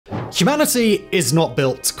Humanity is not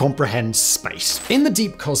built to comprehend space. In the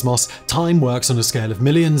deep cosmos, time works on a scale of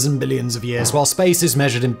millions and billions of years, while space is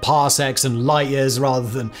measured in parsecs and light years rather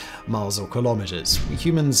than miles or kilometers. We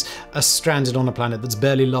humans are stranded on a planet that's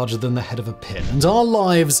barely larger than the head of a pin, and our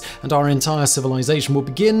lives and our entire civilization will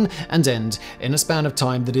begin and end in a span of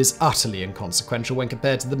time that is utterly inconsequential when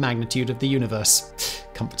compared to the magnitude of the universe.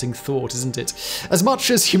 Comforting thought, isn't it? As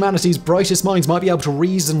much as humanity's brightest minds might be able to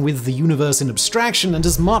reason with the universe in abstraction, and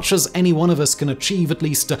as much as any one of us can achieve at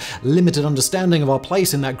least a limited understanding of our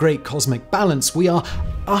place in that great cosmic balance, we are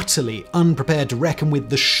utterly unprepared to reckon with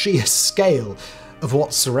the sheer scale of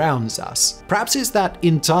what surrounds us. Perhaps it's that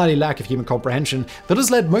entirely lack of human comprehension that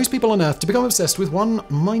has led most people on Earth to become obsessed with one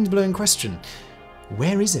mind-blowing question: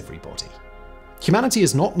 where is everybody? Humanity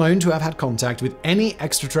is not known to have had contact with any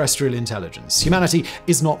extraterrestrial intelligence. Humanity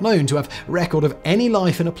is not known to have record of any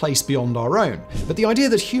life in a place beyond our own. But the idea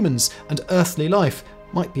that humans and earthly life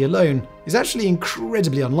might be alone is actually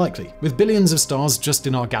incredibly unlikely. With billions of stars just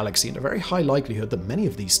in our galaxy and a very high likelihood that many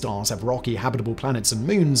of these stars have rocky, habitable planets and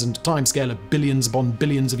moons and a timescale of billions upon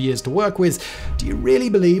billions of years to work with, do you really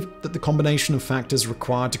believe that the combination of factors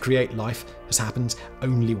required to create life has happened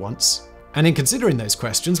only once? And in considering those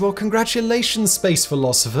questions, well, congratulations, space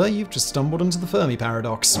philosopher, you've just stumbled into the Fermi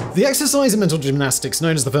Paradox. The exercise in mental gymnastics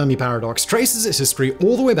known as the Fermi Paradox traces its history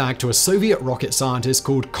all the way back to a Soviet rocket scientist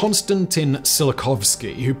called Konstantin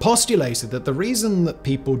Tsiolkovsky, who postulated that the reason that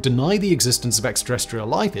people deny the existence of extraterrestrial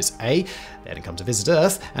life is A, they hadn't come to visit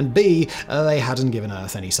Earth, and B, they hadn't given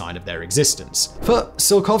Earth any sign of their existence. For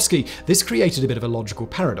Tsiolkovsky, this created a bit of a logical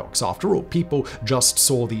paradox. After all, people just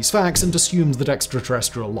saw these facts and assumed that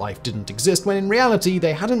extraterrestrial life didn't exist, when in reality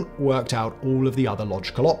they hadn't worked out all of the other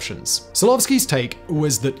logical options. Tsiolkovsky's take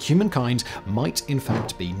was that humankind might in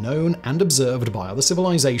fact be known and observed by other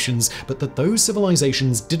civilizations, but that those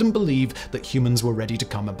civilizations didn't believe that humans were ready to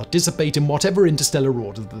come and participate in whatever interstellar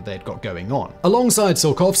order that they'd got going on. Alongside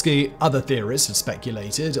Tsiolkovsky, other theorists have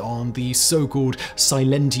speculated on the so-called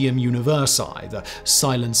silentium universae, the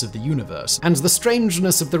silence of the universe, and the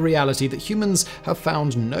strangeness of the reality that humans have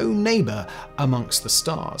found no neighbor amongst the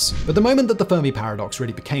stars. But the moment that the Fermi Paradox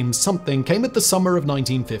really became something came at the summer of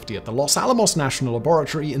 1950 at the Los Alamos National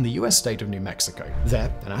Laboratory in the US state of New Mexico.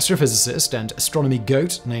 There, an astrophysicist and astronomy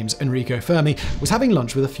goat named Enrico Fermi was having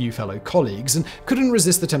lunch with a few fellow colleagues and couldn't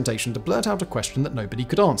resist the temptation to blurt out a question that nobody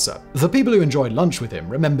could answer. The people who enjoyed lunch with him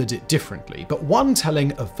remembered it differently, but one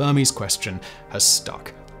telling of Fermi's question has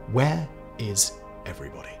stuck. Where is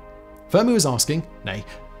everybody? Fermi was asking, nay,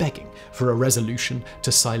 begging, for a resolution to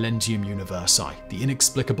silentium universae, the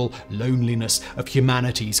inexplicable loneliness of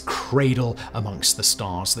humanity's cradle amongst the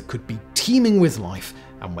stars that could be teeming with life,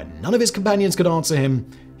 and when none of his companions could answer him,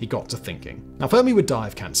 he got to thinking. Now, Fermi would die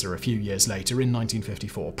of cancer a few years later in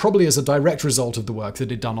 1954, probably as a direct result of the work that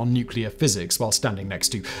he'd done on nuclear physics while standing next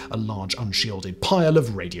to a large unshielded pile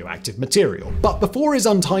of radioactive material. But before his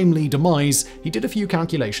untimely demise, he did a few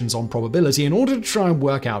calculations on probability in order to try and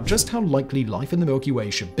work out just how likely life in the Milky Way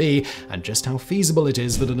should be, and just how feasible it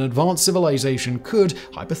is that an advanced civilization could,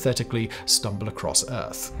 hypothetically, stumble across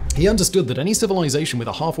Earth. He understood that any civilization with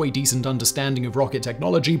a halfway decent understanding of rocket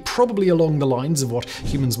technology, probably along the lines of what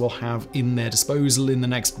humans will have in their disposal in the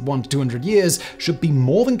next 100 to 200 years, should be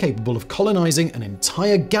more than capable of colonizing an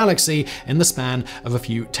entire galaxy in the span of a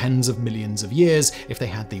few tens of millions of years if they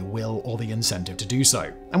had the will or the incentive to do so.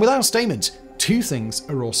 And without statement, two things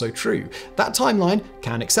are also true. That timeline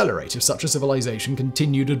can accelerate if such a civilization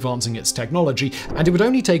continued advancing its technology, and it would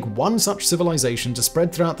only take one such civilization to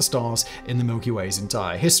spread throughout the stars in the Milky Way's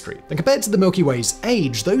entire history. And compared to the Milky Way's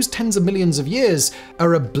age, those tens of millions of years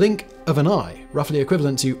are a blink of an eye, roughly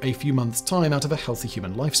equivalent to a few months' time out of a healthy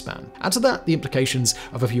human lifespan. Add to that the implications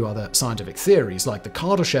of a few other scientific theories, like the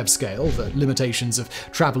Kardashev scale, the limitations of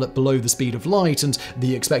travel at below the speed of light, and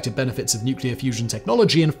the expected benefits of nuclear fusion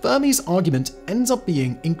technology, and Fermi's argument ends up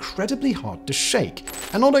being incredibly hard to shake.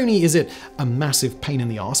 And not only is it a massive pain in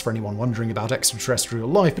the ass for anyone wondering about extraterrestrial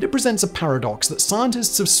life, but it presents a paradox that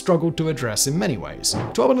scientists have struggled to address in many ways.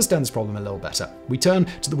 To help understand this problem a little better, we turn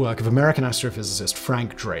to the work of American astrophysicist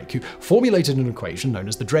Frank Drake, who formulated an equation known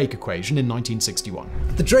as the Drake equation in 1961.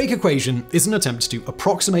 The Drake equation is an attempt to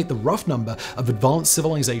approximate the rough number of advanced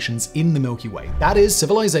civilizations in the Milky Way. That is,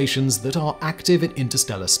 civilizations that are active in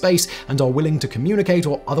interstellar space and are willing to communicate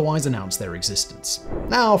or otherwise announce their existence.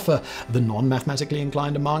 Now, for the non-mathematically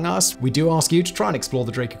inclined among us, we do ask you to try and explore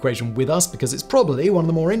the Drake equation with us, because it's probably one of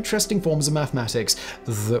the more interesting forms of mathematics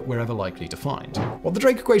that we're ever likely to find. What the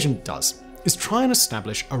Drake equation does is try and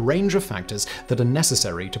establish a range of factors that are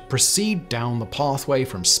necessary to proceed down the pathway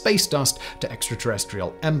from space dust to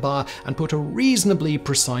extraterrestrial empire and put a reasonably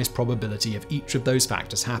precise probability of each of those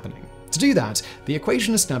factors happening. To do that, the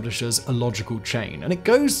equation establishes a logical chain, and it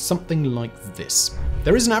goes something like this.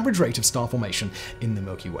 There is an average rate of star formation in the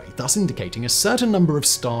Milky Way, thus indicating a certain number of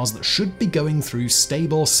stars that should be going through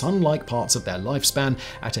stable, sun-like parts of their lifespan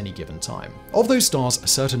at any given time. Of those stars, a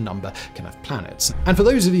certain number can have planets. And for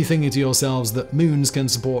those of you thinking to yourselves that moons can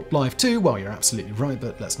support life too, well, you're absolutely right,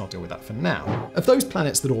 but let's not deal with that for now. Of those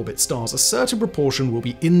planets that orbit stars, a certain proportion will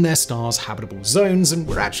be in their star's habitable zones, and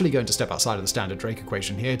we're actually going to step outside of the standard Drake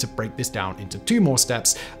equation here to break this down into two more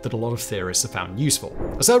steps that a lot of theorists have found useful.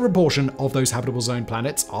 A certain proportion of those habitable zone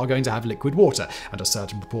planets are going to have liquid water, and a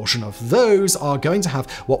certain proportion of those are going to have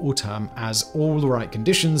what we'll term as all the right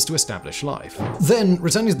conditions to establish life. Then,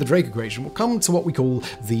 returning to the Drake equation, we'll come to what we call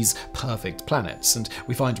these perfect planets, and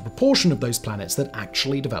we find a proportion of those planets that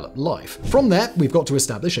actually develop life. From there, we've got to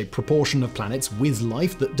establish a proportion of planets with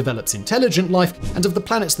life that develops intelligent life, and of the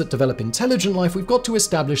planets that develop intelligent life, we've got to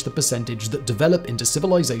establish the percentage that develop into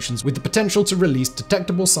civilizations with the potential to release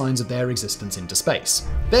detectable signs of their existence into space.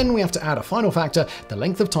 Then we have to add a final factor, the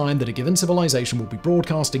length of time that a given civilization will be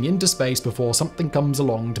broadcasting into space before something comes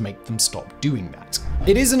along to make them stop doing that.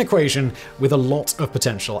 It is an equation with a lot of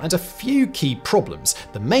potential and a few key problems,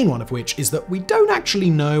 the main one of which is that we don't actually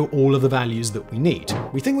know all of the values that we need.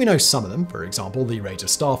 We think we know some of them, for example, the rate of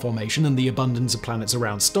star formation and the abundance of planets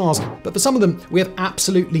around stars, but for some of them, we have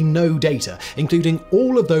absolutely no data, including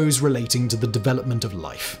all of those relating to the development of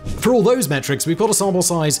life. For all those metrics, we've got a sample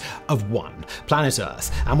size of 1, planet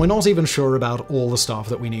Earth, and we're not even sure about all the stuff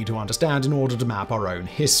that we need to understand in order to map our own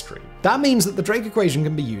history. That means that the Drake equation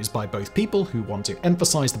can be used by both people who want to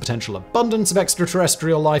emphasize the potential abundance of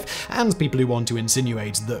extraterrestrial life and people who want to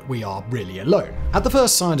insinuate that we are really alone. At the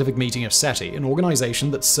first scientific meeting of SETI, an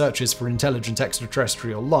organization that searches for intelligent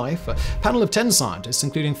extraterrestrial life, a panel of 10 scientists,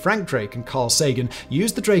 including Frank Drake and Carl Sagan,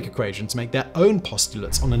 used the Drake equation to make their own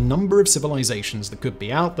postulates on a number of civilizations that could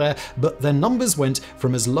be out there, but their numbers went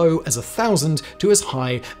from as low as 1,000 to as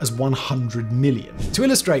high as 100 million. To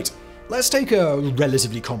illustrate, let's take a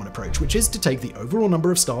relatively common approach, which is to take the overall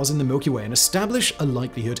number of stars in the Milky Way and establish a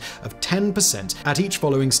likelihood of 10% at each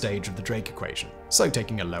following stage of the Drake equation. So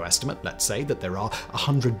taking a low estimate, let's say that there are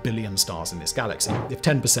 100 billion stars in this galaxy. If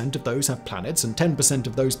 10% of those have planets, and 10%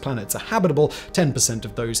 of those planets are habitable, 10%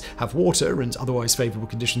 of those have water and otherwise favorable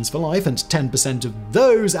conditions for life, and 10% of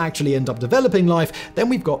those actually end up developing life, then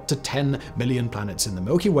we've got to 10 million planets in the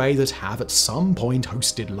Milky Way that have at some point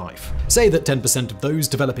hosted life. Say that 10% of those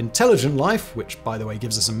develop intelligent life, which by the way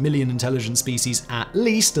gives us 1 million intelligent species at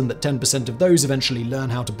least, and that 10% of those eventually learn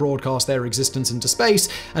how to broadcast their existence into space,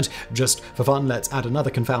 and just for fun, let's add another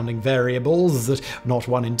confounding variable that not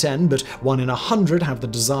 1 in 10, but 1 in 100 have the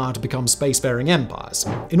desire to become spacefaring empires.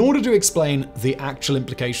 In order to explain the actual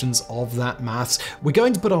implications of that maths, we're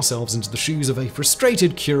going to put ourselves into the shoes of a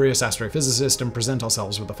frustrated, curious astrophysicist and present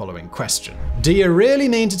ourselves with the following question. Do you really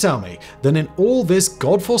mean to tell me that in all this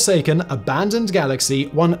godforsaken, abandoned galaxy,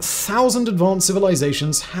 1,000 advanced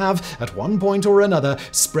civilizations have, at one point or another,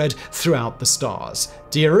 spread throughout the stars?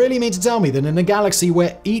 Do you really mean to tell me that in a galaxy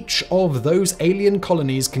where each of those alien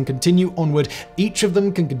colonies can continue onward, each of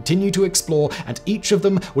them can continue to explore, and each of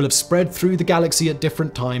them will have spread through the galaxy at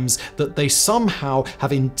different times, that they somehow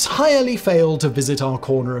have entirely failed to visit our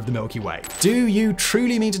corner of the Milky Way? Do you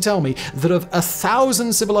truly mean to tell me that of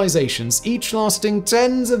 1,000 civilizations, each lasting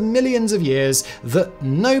tens of millions of years, that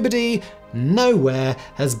nobody, nowhere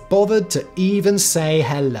has bothered to even say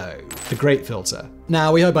hello? The Great Filter.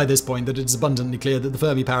 Now, we hope by this point that it's abundantly clear that the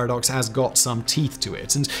Fermi Paradox has got some teeth to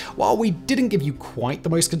it, and while we didn't give you quite the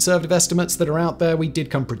most conservative estimates that are out there, we did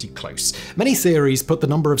come pretty close. Many theories put the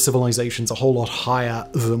number of civilizations a whole lot higher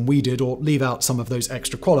than we did, or leave out some of those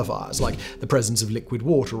extra qualifiers, like the presence of liquid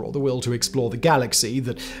water or the will to explore the galaxy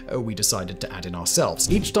that we decided to add in ourselves.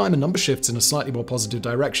 Each time a number shifts in a slightly more positive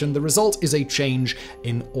direction, the result is a change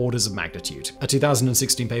in orders of magnitude. A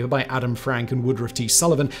 2016 paper by Adam Frank and Woodruff T.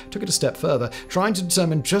 Sullivan took it a step further, trying to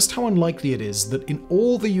determine just how unlikely it is that in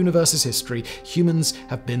all the universe's history, humans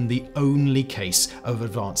have been the only case of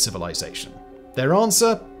advanced civilization. Their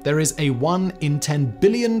answer? There is a 1 in 10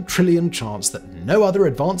 billion trillion chance that no other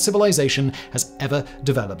advanced civilization has ever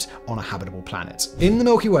developed on a habitable planet. In the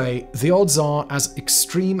Milky Way, the odds are as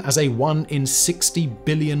extreme as a 1 in 60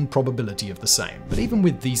 billion probability of the same. But even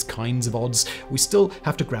with these kinds of odds, we still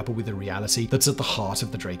have to grapple with the reality that's at the heart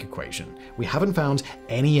of the Drake equation. We haven't found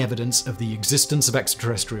any evidence of the existence of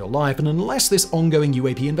extraterrestrial life, and unless this ongoing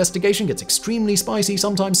UAP investigation gets extremely spicy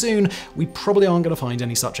sometime soon, we probably aren't going to find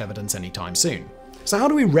any such evidence anytime soon. So how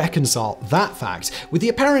do we reconcile that fact with the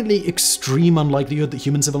apparently extreme unlikelihood that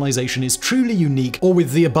human civilization is truly unique, or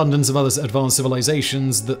with the abundance of other advanced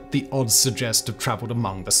civilizations that the odds suggest have traveled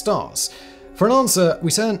among the stars? For an answer,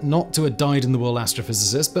 we turn not to a dyed-in-the-wool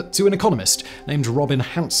astrophysicist, but to an economist named Robin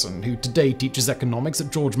Hanson, who today teaches economics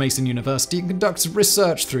at George Mason University and conducts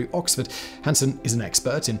research through Oxford. Hanson is an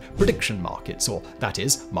expert in prediction markets, or that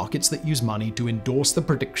is, markets that use money to endorse the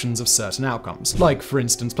predictions of certain outcomes. Like, for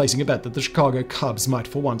instance, placing a bet that the Chicago Cubs might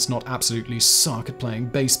for once not absolutely suck at playing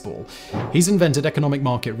baseball. He's invented economic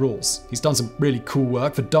market rules. He's done some really cool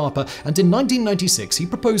work for DARPA, and in 1996 he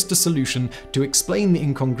proposed a solution to explain the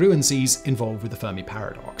incongruencies involved with the Fermi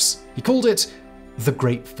Paradox. He called it the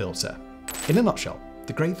Great Filter. In a nutshell,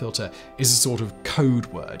 the Great Filter is a sort of code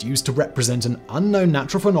word used to represent an unknown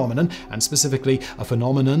natural phenomenon, and specifically a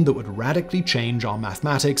phenomenon that would radically change our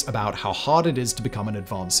mathematics about how hard it is to become an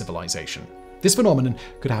advanced civilization. This phenomenon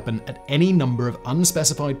could happen at any number of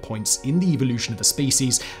unspecified points in the evolution of a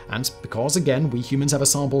species, and because, again, we humans have a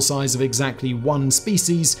sample size of exactly one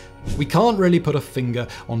species, we can't really put a finger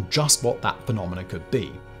on just what that phenomenon could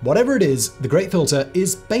be. Whatever it is, the Great Filter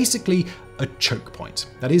is basically a choke point.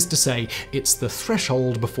 That is to say, it's the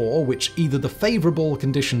threshold before which either the favorable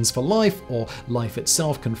conditions for life or life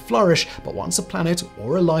itself can flourish, but once a planet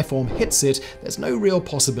or a life form hits it, there's no real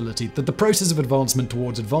possibility that the process of advancement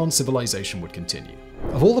towards advanced civilization would continue.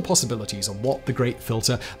 Of all the possibilities on what the Great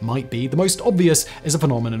Filter might be, the most obvious is a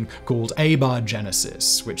phenomenon called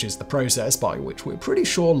abiogenesis, which is the process by which we're pretty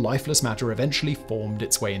sure lifeless matter eventually formed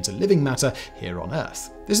its way into living matter here on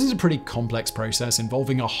Earth. This is a pretty complex process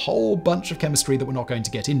involving a whole bunch of chemistry that we're not going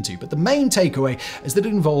to get into, but the main takeaway is that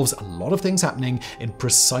it involves a lot of things happening in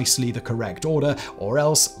precisely the correct order, or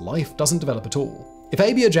else life doesn't develop at all. If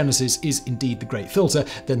abiogenesis is indeed the Great Filter,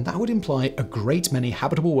 then that would imply a great many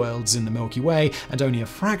habitable worlds in the Milky Way, and only a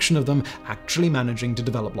fraction of them actually managing to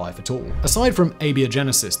develop life at all. Aside from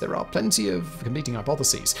abiogenesis, there are plenty of competing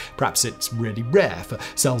hypotheses. Perhaps it's really rare for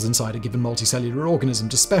cells inside a given multicellular organism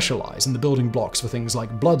to specialize, and the building blocks for things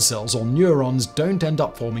like blood cells or neurons don't end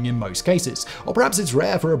up forming in most cases. Or perhaps it's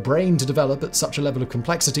rare for a brain to develop at such a level of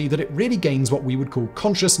complexity that it really gains what we would call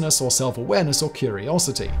consciousness or self-awareness or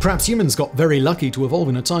curiosity. Perhaps humans got very lucky to evolve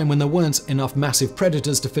in a time when there weren't enough massive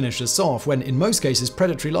predators to finish us off, when in most cases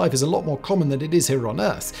predatory life is a lot more common than it is here on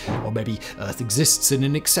Earth. Or maybe Earth exists in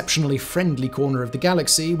an exceptionally friendly corner of the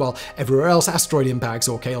galaxy, while everywhere else asteroid impacts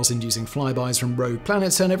or chaos-inducing flybys from rogue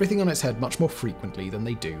planets turn everything on its head much more frequently than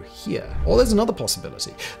they do here. Or there's another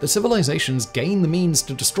possibility, that civilizations gain the means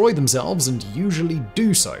to destroy themselves and usually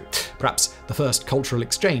do so. Perhaps the first cultural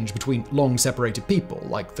exchange between long-separated people,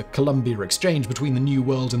 like the Columbia Exchange between the New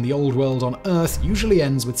World and the Old World on Earth, usually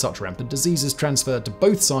ends with such rampant diseases transferred to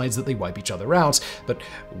both sides that they wipe each other out, but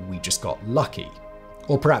we just got lucky.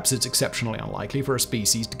 Or perhaps it's exceptionally unlikely for a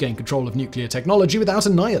species to gain control of nuclear technology without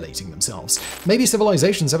annihilating themselves. Maybe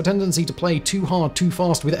civilizations have a tendency to play too hard too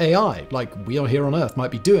fast with AI, like we are here on Earth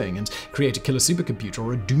might be doing, and create a killer supercomputer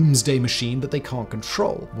or a doomsday machine that they can't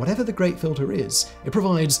control. Whatever the Great Filter is, it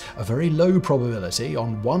provides a very low probability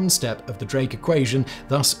on one step of the Drake equation,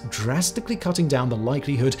 thus drastically cutting down the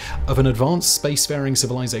likelihood of an advanced spacefaring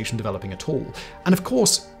civilization developing at all. And of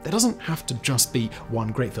course, there doesn't have to just be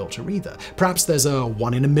one Great Filter either. Perhaps there's a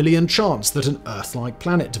 1 in a million chance that an Earth-like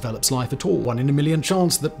planet develops life at all, 1 in a million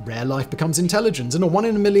chance that rare life becomes intelligent, and a 1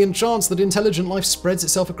 in a million chance that intelligent life spreads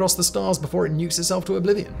itself across the stars before it nukes itself to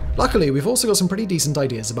oblivion. Luckily, we've also got some pretty decent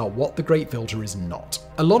ideas about what the Great Filter is not.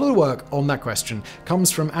 A lot of the work on that question comes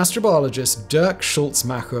from astrobiologists Dirk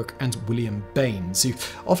Schultz-Machuk and William Baines, who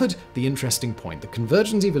offered the interesting point that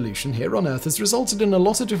convergent evolution here on Earth has resulted in a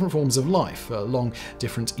lot of different forms of life, along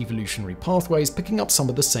different evolutionary pathways, picking up some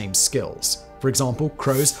of the same skills. For example,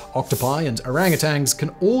 crows, octopi, and orangutans can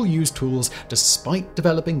all use tools despite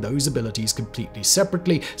developing those abilities completely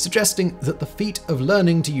separately, suggesting that the feat of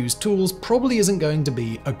learning to use tools probably isn't going to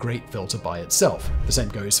be a Great Filter by itself. The same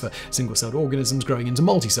goes for single-celled organisms growing into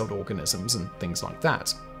multi-celled organisms and things like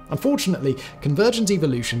that. Unfortunately, convergent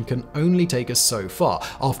evolution can only take us so far.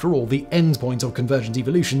 After all, the endpoint of convergent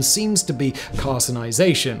evolution seems to be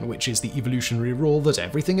carcinization, which is the evolutionary rule that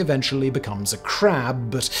everything eventually becomes a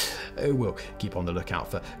crab, but we'll keep on the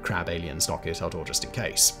lookout for crab aliens, knock it out, or just in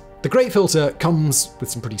case. The Great Filter comes with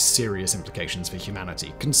some pretty serious implications for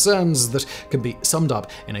humanity, concerns that can be summed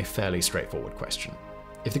up in a fairly straightforward question.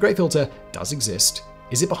 If the Great Filter does exist,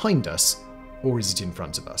 is it behind us or is it in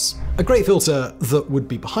front of us? A great filter that would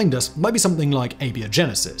be behind us might be something like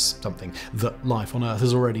abiogenesis, something that life on Earth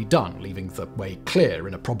has already done, leaving the way clear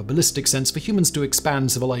in a probabilistic sense for humans to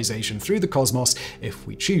expand civilization through the cosmos if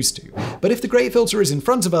we choose to. But if the great filter is in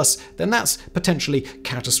front of us, then that's potentially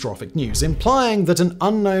catastrophic news, implying that an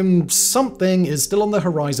unknown something is still on the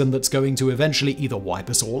horizon that's going to eventually either wipe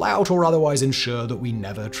us all out or otherwise ensure that we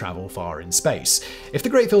never travel far in space. If the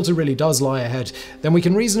great filter really does lie ahead, then we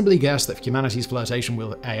can reasonably guess that humanity's flirtation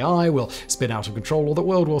with AI will spin out of control, or that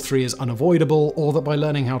World War III is unavoidable, or that by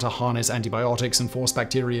learning how to harness antibiotics and force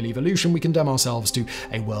bacterial evolution, we condemn ourselves to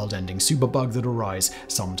a world-ending superbug that'll rise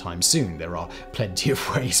sometime soon. There are plenty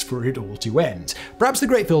of ways for it all to end. Perhaps the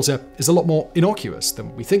great filter is a lot more innocuous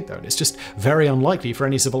than we think, though, and it's just very unlikely for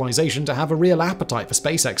any civilization to have a real appetite for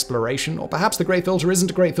space exploration, or perhaps the great filter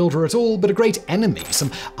isn't a great filter at all, but a great enemy,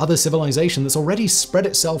 some other civilization that's already spread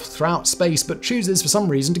itself throughout space but chooses for some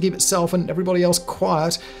reason to keep itself and everybody else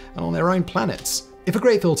quiet and on their own planets. If a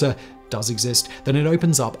great filter does exist, then it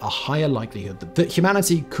opens up a higher likelihood that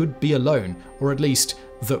humanity could be alone, or at least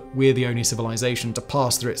that we're the only civilization to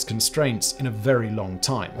pass through its constraints in a very long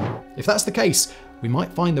time. If that's the case, we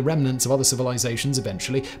might find the remnants of other civilizations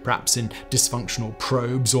eventually, perhaps in dysfunctional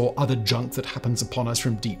probes or other junk that happens upon us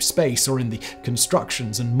from deep space, or in the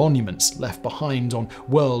constructions and monuments left behind on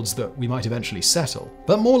worlds that we might eventually settle.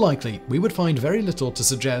 But more likely, we would find very little to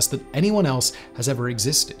suggest that anyone else has ever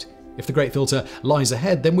existed. If the great filter lies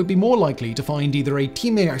ahead, then we'd be more likely to find either a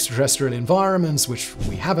teeming extraterrestrial environment, which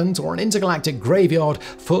we haven't, or an intergalactic graveyard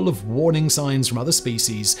full of warning signs from other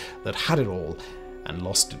species that had it all and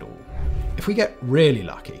lost it all. If we get really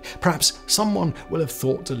lucky, perhaps someone will have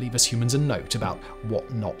thought to leave us humans a note about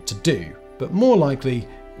what not to do, but more likely,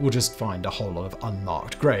 we'll just find a whole lot of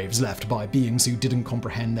unmarked graves left by beings who didn't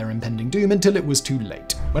comprehend their impending doom until it was too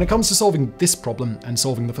late. When it comes to solving this problem and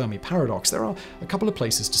solving the Fermi Paradox, there are a couple of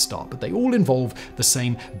places to start, but they all involve the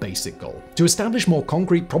same basic goal: to establish more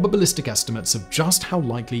concrete probabilistic estimates of just how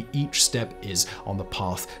likely each step is on the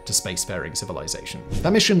path to spacefaring civilization.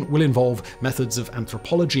 That mission will involve methods of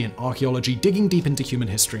anthropology and archaeology digging deep into human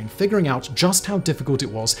history and figuring out just how difficult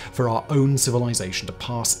it was for our own civilization to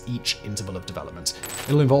pass each interval of development.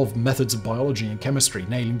 It'll involve methods of biology and chemistry,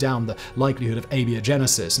 nailing down the likelihood of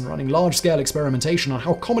abiogenesis and running large-scale experimentation on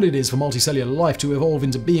how common it is for multicellular life to evolve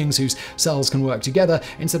into beings whose cells can work together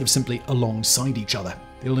instead of simply alongside each other.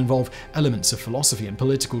 It'll involve elements of philosophy and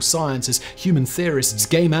political science as human theorists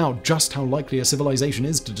game out just how likely a civilization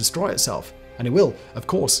is to destroy itself. And it will, of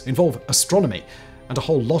course, involve astronomy, and a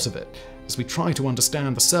whole lot of it, as we try to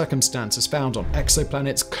understand the circumstances found on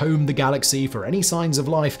exoplanets, comb the galaxy for any signs of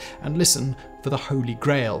life, and listen for the holy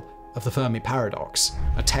grail of the Fermi Paradox,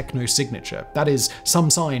 a techno-signature. That is, some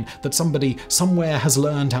sign that somebody somewhere has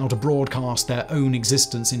learned how to broadcast their own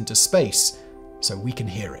existence into space, so we can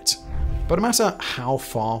hear it. But no matter how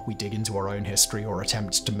far we dig into our own history or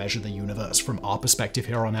attempt to measure the universe from our perspective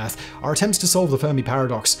here on Earth, our attempts to solve the Fermi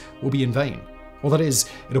Paradox will be in vain. Or that is,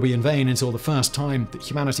 it'll be in vain until the first time that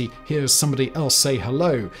humanity hears somebody else say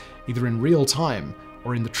hello, either in real time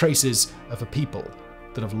or in the traces of a people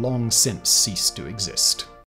that have long since ceased to exist.